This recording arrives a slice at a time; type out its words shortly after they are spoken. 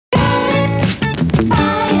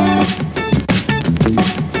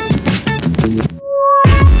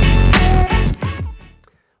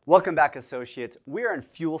Welcome back, associates. We're in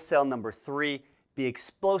fuel cell number 3, be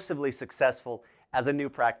explosively successful as a new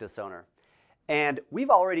practice owner. And we've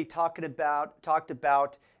already talked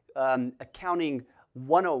about accounting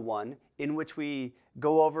 101, in which we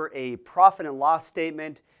go over a profit and loss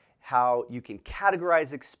statement, how you can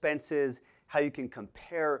categorize expenses, how you can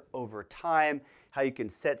compare over time, how you can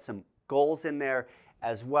set some goals in there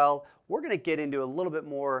as well. We're going to get into a little bit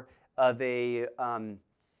more of a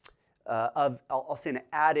I'll say an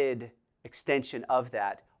added extension of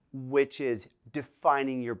that, which is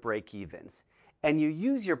defining your break-evens. And you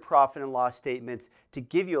use your profit and loss statements to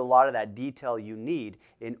give you a lot of that detail you need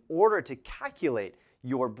in order to calculate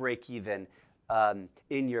your break-even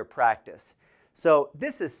in your practice. So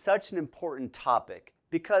this is such an important topic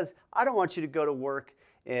because I don't want you to go to work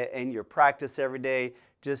in your practice every day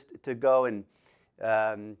just to go and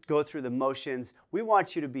go through the motions. We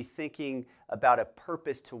want you to be thinking about a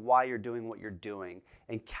purpose to why you're doing what you're doing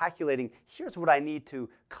and calculating, here's what I need to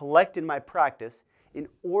collect in my practice in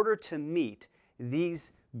order to meet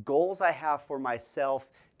these goals I have for myself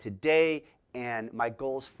today and my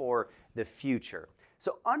goals for the future.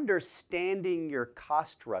 So understanding your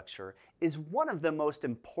cost structure is one of the most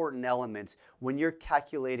important elements when you're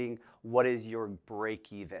calculating what is your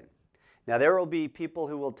break-even. Now, there will be people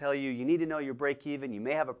who will tell you, you need to know your break-even. You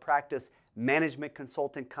may have a practice management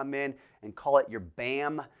consultant come in and call it your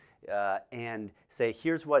BAM and say,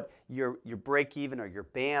 here's what your break-even or your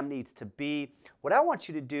BAM needs to be. What I want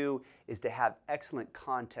you to do is to have excellent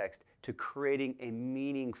context to creating a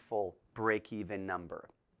meaningful break-even number.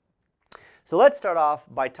 So let's start off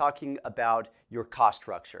by talking about your cost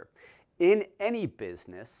structure. In any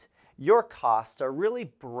business, your costs are really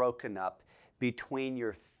broken up between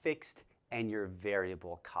your fixed and your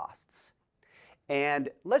variable costs. And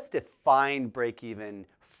let's define break-even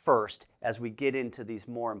first as we get into these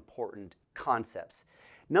more important concepts.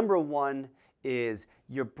 Number one is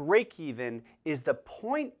your break-even is the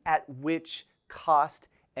point at which cost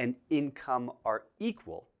and income are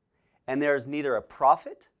equal, and there's neither a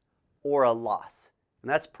profit or a loss. And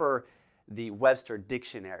that's per the Webster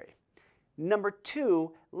Dictionary. Number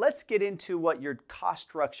two, let's get into what your cost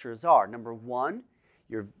structures are. Number one,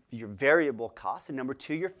 your variable costs, and number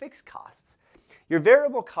two, your fixed costs. Your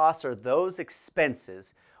variable costs are those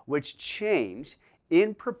expenses which change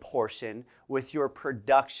in proportion with your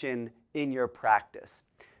production in your practice.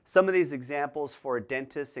 Some of these examples for a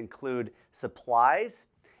dentist include supplies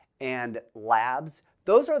and labs.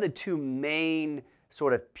 Those are the two main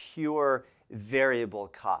sort of pure variable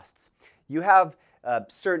costs. You have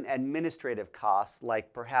certain administrative costs,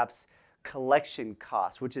 like perhaps collection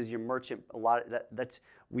costs, which is your merchant, that's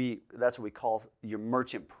what we call your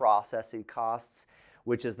merchant processing costs,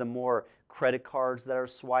 which is the more credit cards that are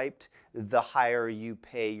swiped, the higher you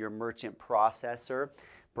pay your merchant processor,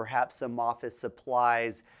 perhaps some office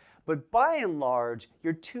supplies. But by and large,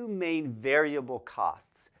 your two main variable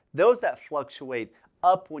costs, those that fluctuate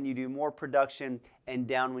up when you do more production and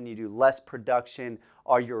down when you do less production,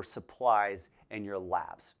 are your supplies and your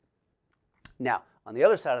labs. Now, on the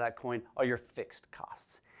other side of that coin are your fixed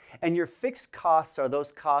costs. And your fixed costs are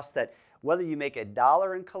those costs that whether you make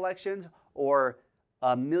 $1 in collections or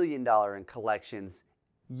 $1 million in collections,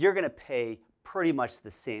 you're going to pay pretty much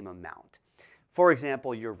the same amount. For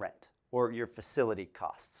example, your rent or your facility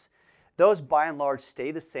costs. Those by and large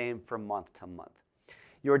stay the same from month to month.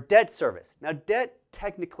 Your debt service. Now, debt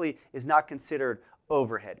technically is not considered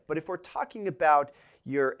overhead, but if we're talking about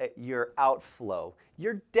your outflow,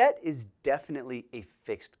 your debt is definitely a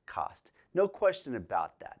fixed cost. No question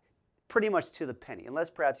about that. Pretty much to the penny, unless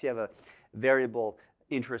perhaps you have a variable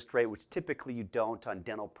interest rate, which typically you don't on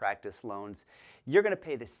dental practice loans. You're going to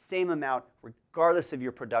pay the same amount regardless of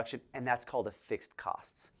your production, and that's called a fixed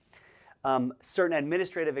costs. Certain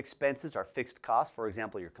administrative expenses are fixed costs. For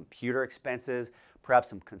example, your computer expenses, perhaps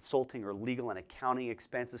some consulting or legal and accounting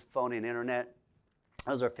expenses, phone and internet.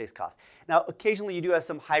 Those are fixed costs. Now, occasionally you do have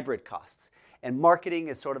some hybrid costs, and marketing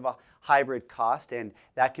is sort of a hybrid cost, and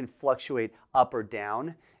that can fluctuate up or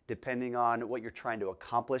down depending on what you're trying to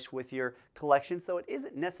accomplish with your collections, though it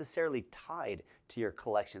isn't necessarily tied to your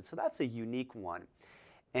collections. So that's a unique one.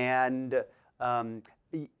 And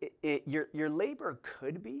your labor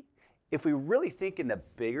could be, if we really think in the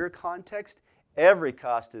bigger context, every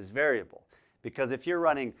cost is variable. Because if you're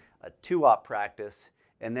running a 2-op practice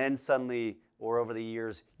and then suddenly or over the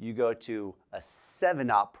years you go to a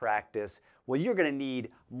 7-op practice, well, you're going to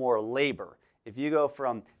need more labor. If you go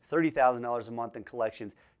from $30,000 a month in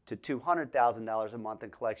collections to $200,000 a month in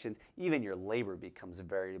collections, even your labor becomes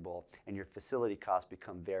variable and your facility costs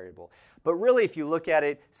become variable. But really, if you look at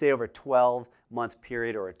it, say over a 12-month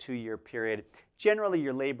period or a 2-year period, generally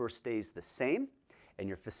your labor stays the same and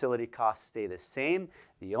your facility costs stay the same.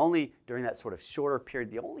 During that sort of shorter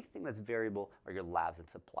period, the only thing that's variable are your labs and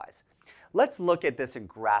supplies. Let's look at this in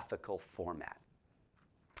graphical format.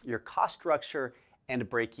 Your cost structure and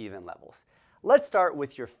break-even levels. Let's start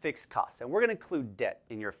with your fixed costs, and we're going to include debt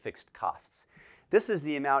in your fixed costs. This is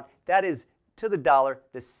the amount that is to the dollar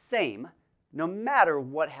the same no matter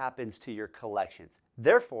what happens to your collections.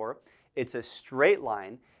 Therefore, it's a straight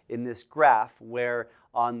line in this graph where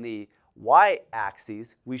on the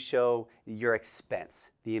y-axis we show your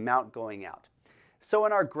expense, the amount going out. So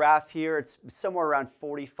in our graph here, it's somewhere around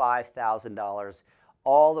 $45,000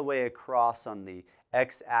 all the way across on the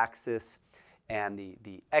x-axis, and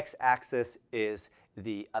the x-axis is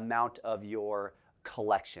the amount of your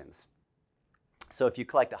collections. So if you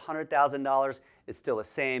collect $100,000, it's still the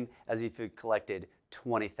same as if you collected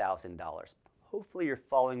 $20,000. Hopefully you're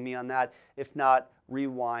following me on that. If not,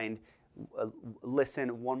 rewind,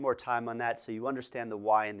 listen one more time on that so you understand the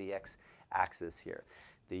y and the x-axis here.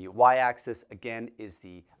 The y-axis, again, is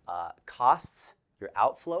the costs, your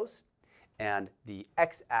outflows, and the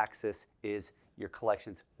x-axis is your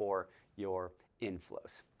collections or your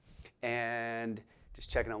inflows. And just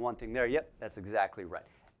checking on one thing there. Yep, that's exactly right.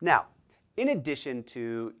 Now, in addition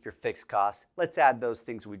to your fixed costs, let's add those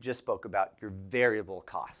things we just spoke about, your variable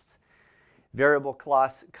costs. Variable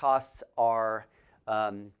costs are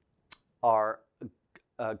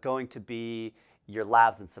going to be your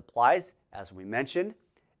labs and supplies, as we mentioned.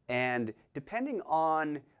 And depending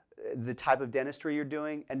on the type of dentistry you're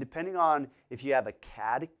doing, and depending on if you have a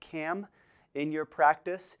CAD CAM in your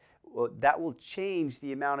practice, well, that will change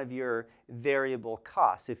the amount of your variable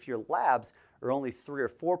costs. If your labs are only 3 or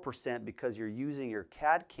 4% because you're using your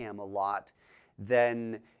CAD CAM a lot,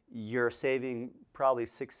 then you're saving probably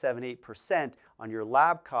 6, 7, 8% on your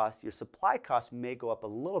lab costs. Your supply costs may go up a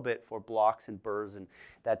little bit for blocks and burrs and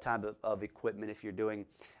that type of equipment if you're doing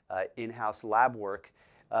in-house lab work.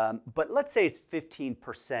 But let's say it's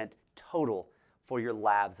 15% total for your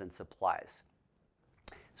labs and supplies.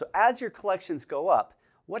 So as your collections go up,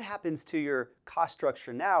 what happens to your cost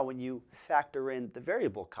structure now when you factor in the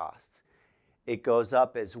variable costs? It goes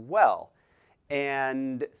up as well.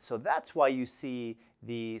 And so that's why you see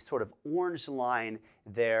the sort of orange line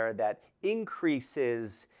there that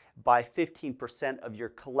increases by 15% of your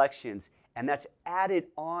collections, and that's added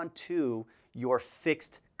onto your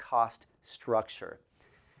fixed cost structure.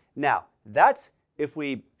 Now, that's if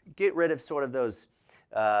we get rid of sort of those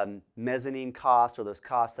mezzanine costs or those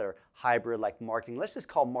costs that are hybrid like marketing. Let's just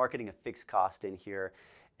call marketing a fixed cost in here.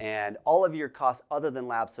 And all of your costs other than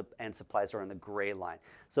labs and supplies are in the gray line.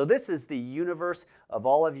 So this is the universe of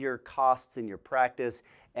all of your costs in your practice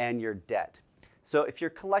and your debt. So if you're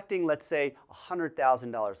collecting, let's say,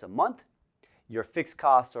 $100,000 a month, your fixed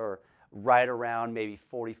costs are right around maybe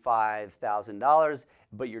 $45,000,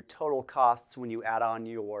 but your total costs when you add on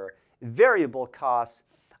your variable costs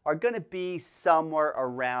are going to be somewhere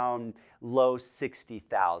around low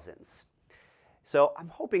 60,000s. So I'm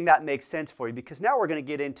hoping that makes sense for you, because now we're going to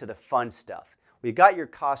get into the fun stuff. We've got your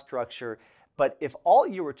cost structure, but if all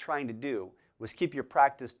you were trying to do was keep your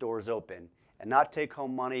practice doors open and not take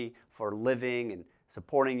home money for living and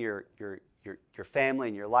supporting your family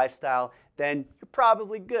and your lifestyle, then you're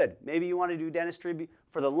probably good. Maybe you want to do dentistry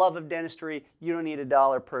for the love of dentistry. You don't need a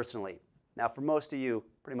dollar personally. Now, for most of you,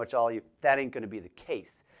 pretty much all of you, that ain't going to be the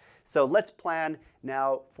case. So let's plan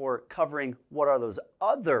now for covering what are those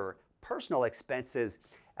other personal expenses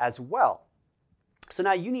as well. So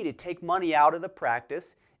now you need to take money out of the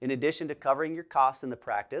practice in addition to covering your costs in the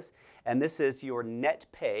practice, and this is your net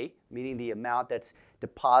pay, meaning the amount that's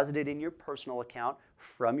deposited in your personal account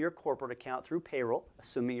from your corporate account through payroll,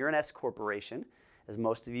 assuming you're an S corporation, as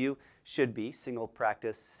most of you should be, single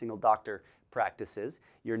practice, single doctor practices.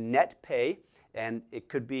 Your net pay, and it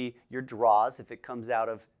could be your draws if it comes out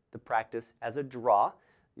of the practice as a draw,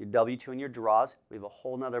 your W-2 and your draws. We have a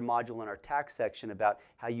whole nother module in our tax section about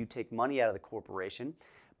how you take money out of the corporation.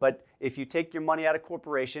 But if you take your money out of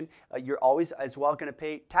corporation, you're always as well going to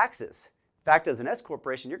pay taxes. In fact, as an S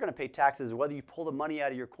corporation, you're going to pay taxes whether you pull the money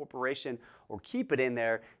out of your corporation or keep it in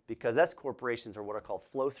there, because S corporations are what are called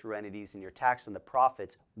flow-through entities, and you're taxed on the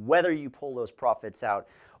profits whether you pull those profits out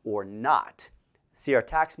or not. See our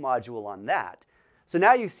tax module on that. So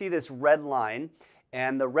now you see this red line,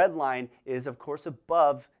 and the red line is, of course,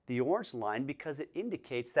 above the orange line because it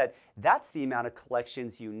indicates that that's the amount of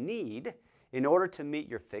collections you need in order to meet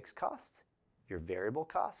your fixed costs, your variable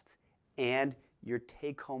costs, and your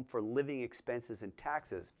take home for living expenses and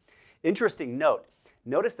taxes. Interesting note,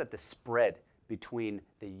 notice that the spread between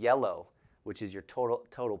the yellow, which is your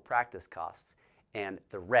total practice costs, and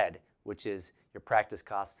the red, which is your practice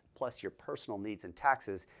costs plus your personal needs and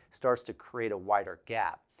taxes, starts to create a wider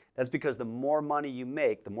gap. That's because the more money you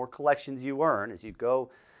make, the more collections you earn. As you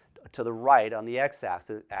go to the right on the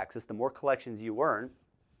x-axis, the more collections you earn,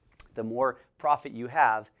 the more profit you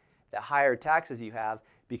have, the higher taxes you have,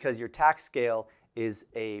 because your tax scale is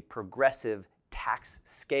a progressive tax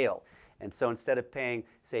scale. And so instead of paying,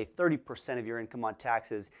 say, 30% of your income on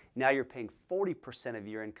taxes, now you're paying 40% of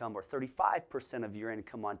your income or 35% of your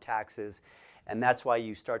income on taxes. And that's why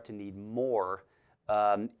you start to need more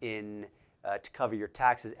to cover your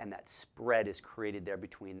taxes, and that spread is created there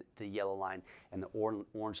between the yellow line and the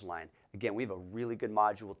orange line. Again, we have a really good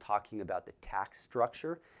module talking about the tax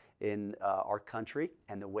structure in our country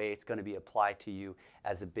and the way it's going to be applied to you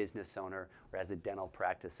as a business owner or as a dental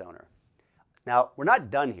practice owner. Now, we're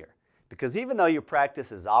not done here, because even though your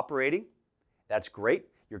practice is operating, that's great.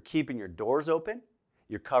 You're keeping your doors open.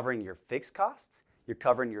 You're covering your fixed costs. You're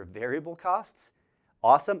covering your variable costs.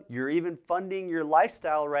 Awesome. You're even funding your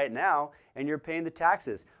lifestyle right now, and you're paying the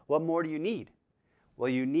taxes. What more do you need? Well,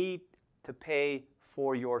 you need to pay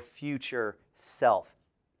for your future self,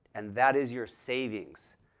 and that is your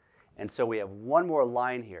savings. And so we have one more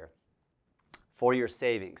line here for your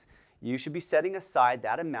savings. You should be setting aside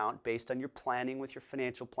that amount based on your planning with your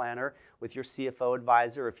financial planner, with your CFO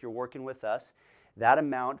advisor, if you're working with us, that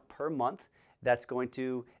amount per month that's going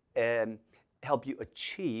to help you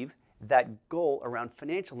achieve that goal around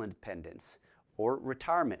financial independence or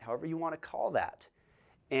retirement, however you want to call that.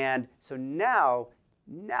 And so now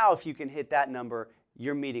if you can hit that number,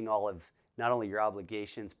 you're meeting all of not only your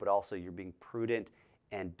obligations, but also you're being prudent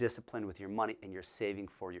and disciplined with your money, and you're saving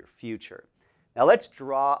for your future. Now let's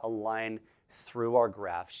draw a line through our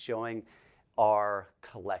graph showing our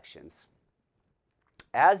collections.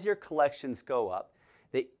 As your collections go up,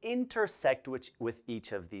 they intersect with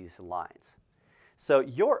each of these lines. So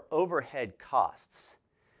your overhead costs,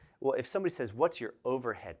 well, if somebody says, what's your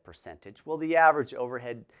overhead percentage? Well, the average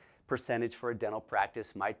overhead percentage for a dental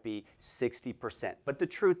practice might be 60%. But the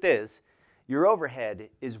truth is, your overhead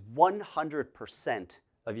is 100%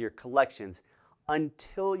 of your collections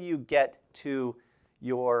until you get to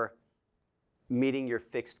your meeting your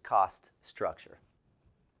fixed cost structure.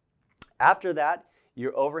 After that,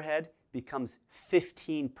 your overhead becomes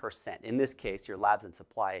 15%. In this case, your labs and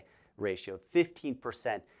supply ratio,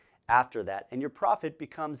 15% after that, and your profit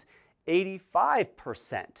becomes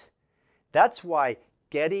 85%. That's why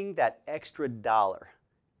getting that extra dollar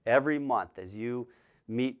every month as you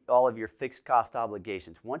meet all of your fixed cost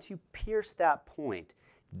obligations, once you pierce that point,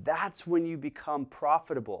 that's when you become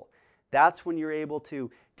profitable. That's when you're able to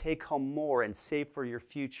take home more and save for your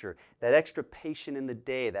future. That extra patient in the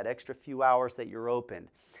day, that extra few hours that you're open.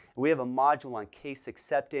 We have a module on case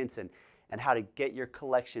acceptance and how to get your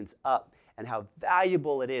collections up and how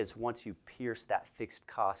valuable it is once you pierce that fixed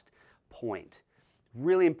cost point.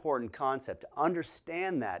 Really important concept to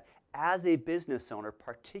understand that as a business owner,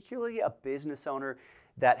 particularly a business owner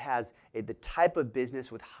that has the type of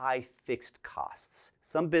business with high fixed costs.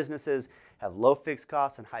 Some businesses have low fixed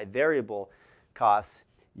costs and high variable costs.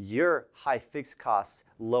 Your high fixed costs,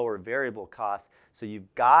 lower variable costs. So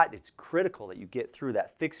it's critical that you get through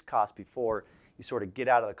that fixed cost before you sort of get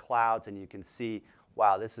out of the clouds and you can see,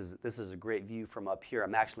 wow, this is a great view from up here.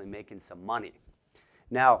 I'm actually making some money.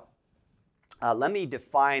 Now, let me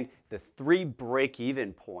define the 3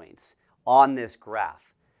 break-even points on this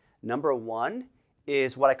graph. Number 1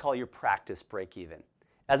 is what I call your practice break-even.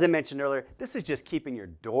 As I mentioned earlier, this is just keeping your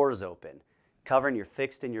doors open, covering your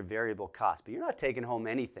fixed and your variable costs, but you're not taking home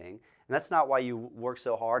anything, and that's not why you worked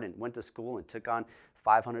so hard and went to school and took on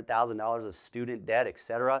 $500,000 of student debt,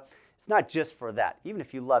 etc. It's not just for that, even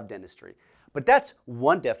if you love dentistry. But that's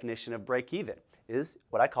one definition of break-even, is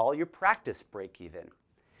what I call your practice break-even.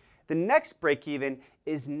 The next break-even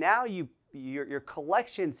is now your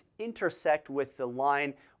collections intersect with the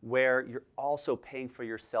line where you're also paying for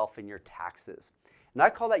yourself and your taxes. And I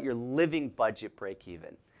call that your living budget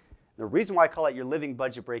break-even. The reason why I call it your living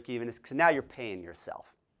budget break-even is because now you're paying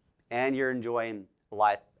yourself and you're enjoying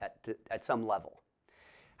life at some level.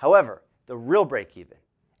 However, the real break-even,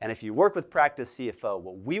 and if you work with Practice CFO,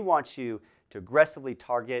 what we want you to aggressively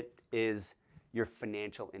target is your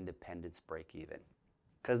financial independence break-even.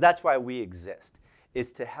 Because that's why we exist,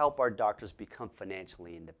 is to help our doctors become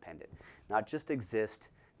financially independent. Not just exist,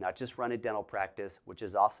 not just run a dental practice, which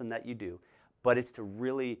is awesome that you do, but it's to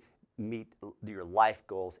really meet your life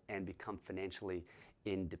goals and become financially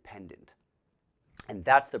independent. And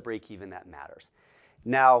that's the break-even that matters.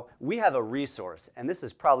 Now, we have a resource, and this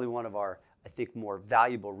is probably one of our, I think, more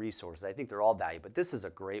valuable resources. I think they're all valuable, but this is a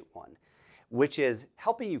great one, which is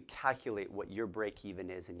helping you calculate what your break-even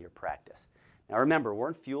is in your practice. Now remember, we're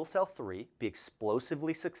in Fuel Cell 3, be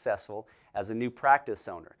explosively successful as a new practice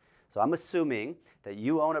owner. So I'm assuming that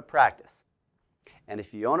you own a practice. And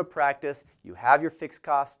if you own a practice, you have your fixed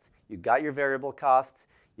costs, you've got your variable costs,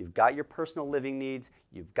 you've got your personal living needs,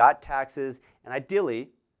 you've got taxes, and ideally,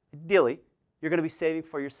 you're going to be saving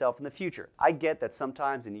for yourself in the future. I get that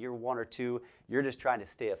sometimes in year 1 or 2, you're just trying to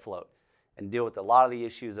stay afloat and deal with a lot of the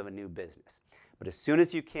issues of a new business. But as soon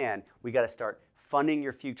as you can, we got to start funding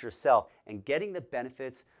your future self and getting the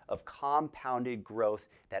benefits of compounded growth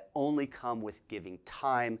that only come with giving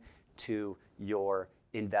time to your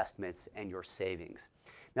investments and your savings.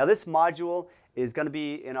 Now this module is going to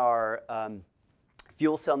be in our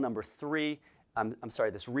fuel cell number 3,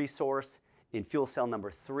 this resource in fuel cell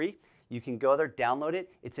number 3. You can go there, download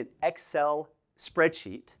it. It's an Excel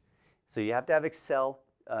spreadsheet. So you have to have Excel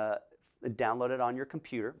downloaded on your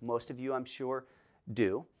computer. Most of you, I'm sure,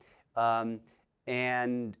 do. And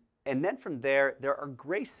then from there are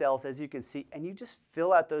gray cells, as you can see, and you just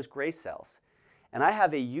fill out those gray cells. And I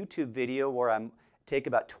have a YouTube video where I'm take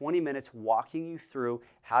about 20 minutes walking you through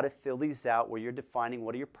how to fill these out, where you're defining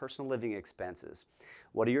what are your personal living expenses,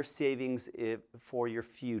 what are your savings for your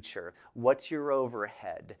future, what's your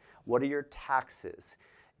overhead, what are your taxes.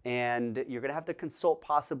 And you're going to have to consult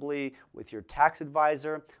possibly with your tax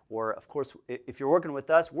advisor, or of course, if you're working with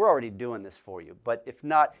us, we're already doing this for you. But if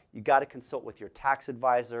not, you got to consult with your tax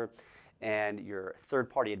advisor and your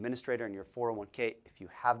third-party administrator and your 401k, if you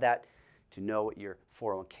have that, to know what your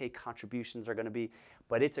 401k contributions are going to be.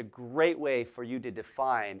 But it's a great way for you to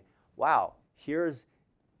define, wow, here's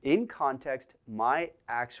in context my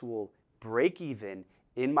actual break-even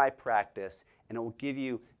in my practice, and it will give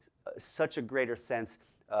you such a greater sense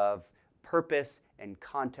of purpose and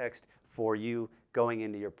context for you going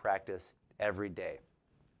into your practice every day.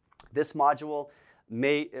 This module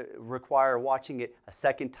may require watching it a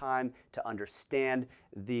second time to understand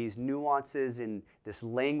these nuances in this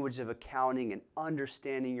language of accounting and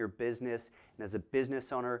understanding your business. And as a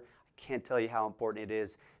business owner, I can't tell you how important it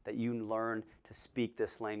is that you learn to speak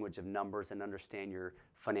this language of numbers and understand your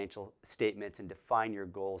financial statements and define your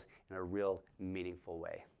goals in a real meaningful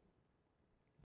way.